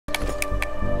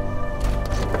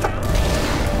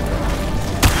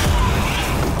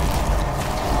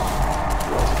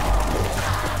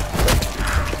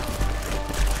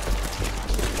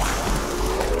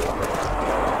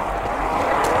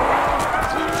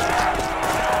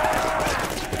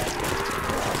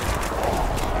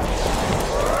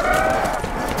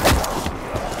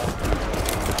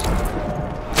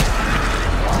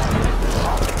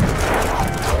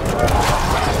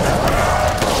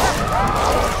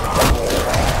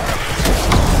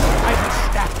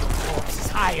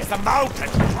the mountain!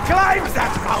 Climb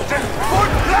that mountain! Put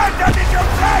blood and your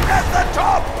flag at the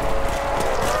top!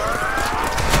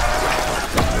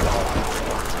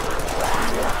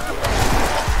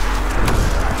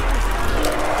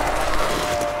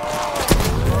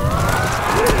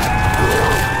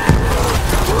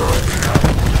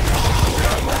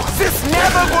 This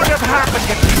never would have happened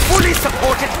if we fully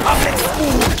supported public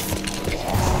schools!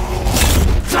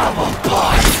 Double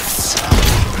points!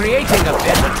 Creating a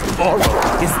better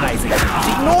tomorrow is nice and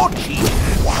easy, no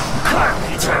cheating.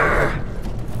 Carpenter!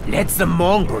 Let the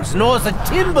mongrels gnaw the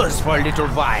timbers for a little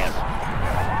while.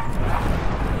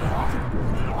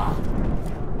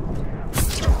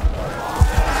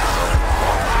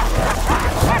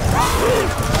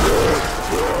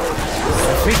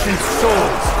 Sufficient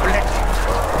souls collected.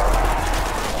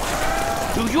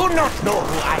 Do you not know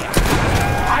who I am?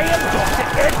 I am Dr.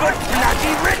 Edward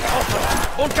Bloody Rithofer,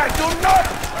 and I do not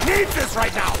need this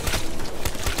right now!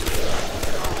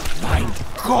 My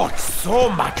God, so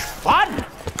much fun!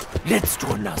 Let's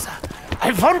do another.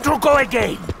 I want to go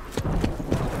again!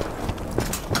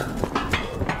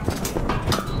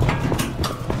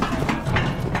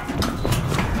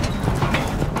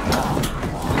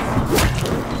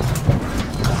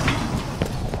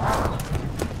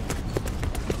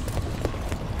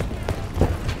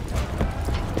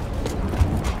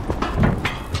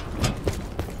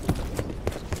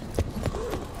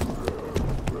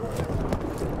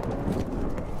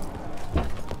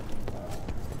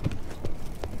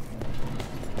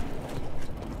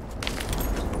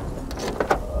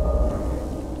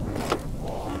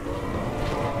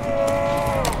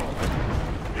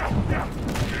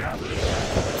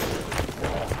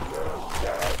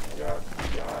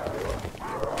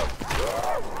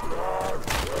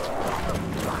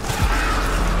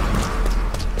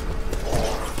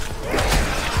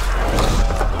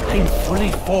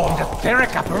 Formed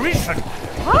etheric apparition.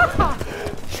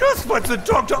 Just what the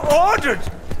doctor ordered.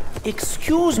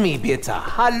 Excuse me, Bitter.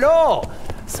 Hello.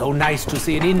 So nice to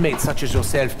see an inmate such as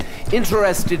yourself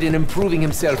interested in improving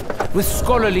himself with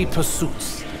scholarly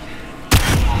pursuits.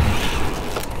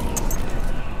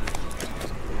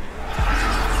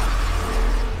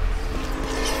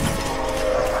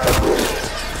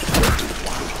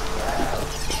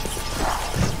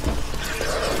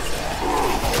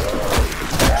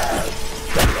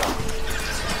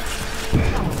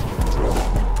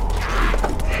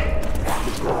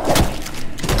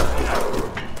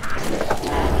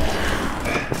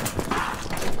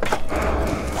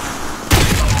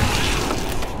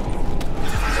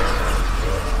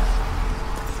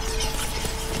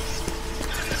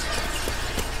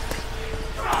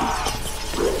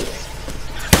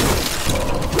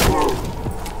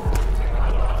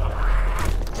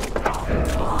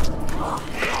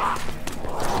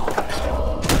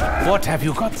 What have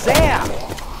you got there?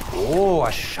 Oh,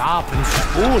 a sharpened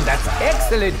spoon. That's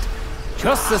excellent.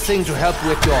 Just the thing to help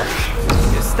with your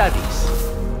studies.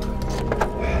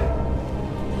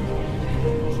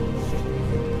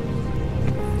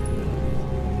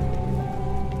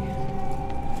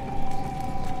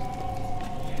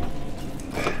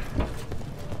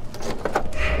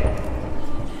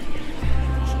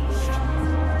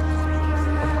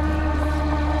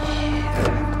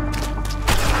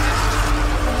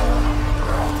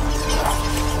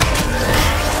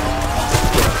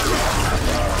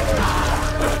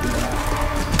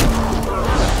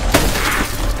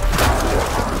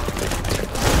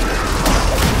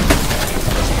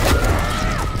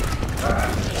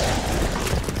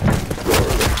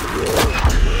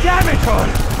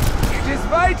 It is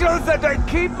vital that I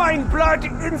keep my blood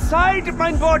inside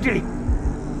my body.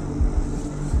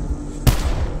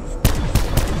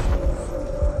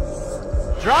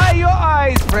 Dry your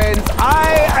eyes, friends.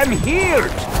 I am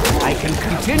healed. I can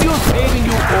continue saving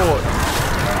you all.